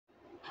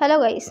Hello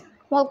guys,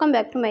 welcome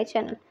back to my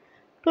channel.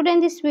 Today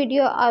in this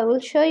video I will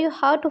show you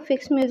how to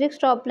fix music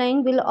stop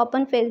playing while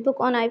open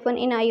Facebook on iPhone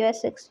in iOS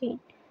 16.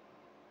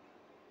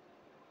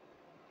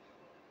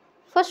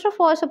 First of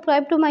all,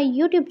 subscribe to my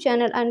YouTube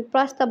channel and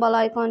press the bell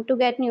icon to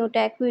get new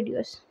tech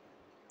videos.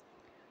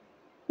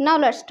 Now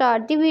let's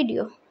start the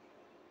video.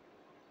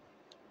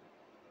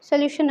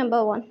 Solution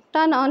number 1.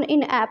 Turn on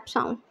in-app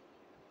sound.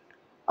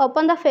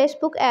 Open the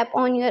Facebook app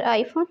on your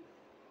iPhone.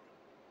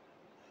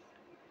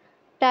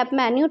 Tap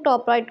menu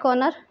top right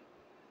corner.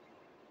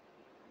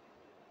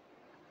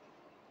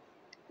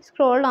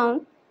 Scroll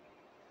down.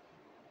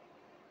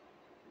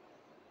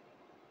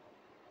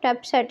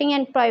 Tap setting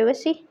and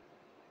privacy.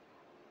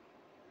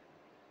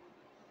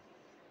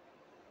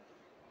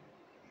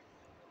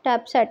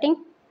 Tap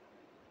setting.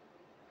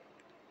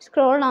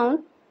 Scroll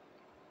down.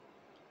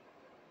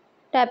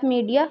 Tap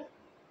media.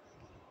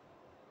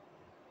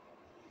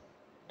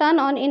 Turn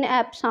on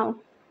in-app sound.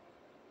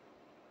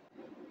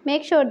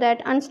 Make sure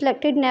that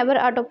unselected never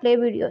autoplay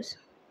videos.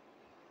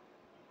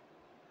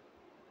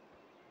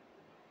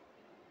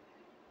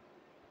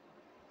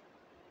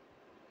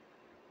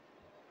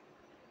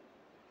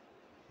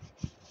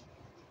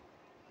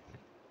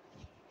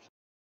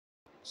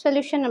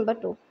 Solution number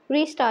 2.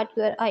 Restart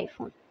your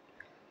iPhone.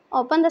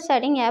 Open the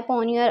setting app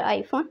on your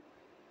iPhone.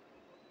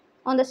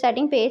 On the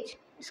setting page,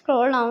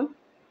 scroll down,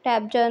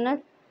 tap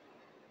journal.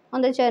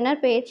 On the journal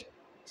page,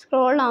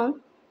 scroll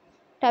down,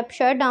 tap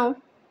shutdown.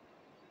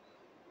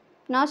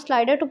 Now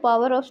slider to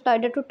power off,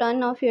 slider to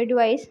turn off your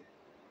device.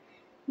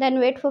 Then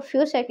wait for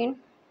few seconds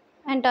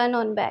and turn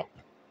on back.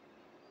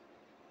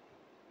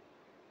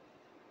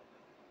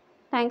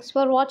 Thanks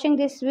for watching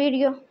this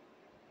video.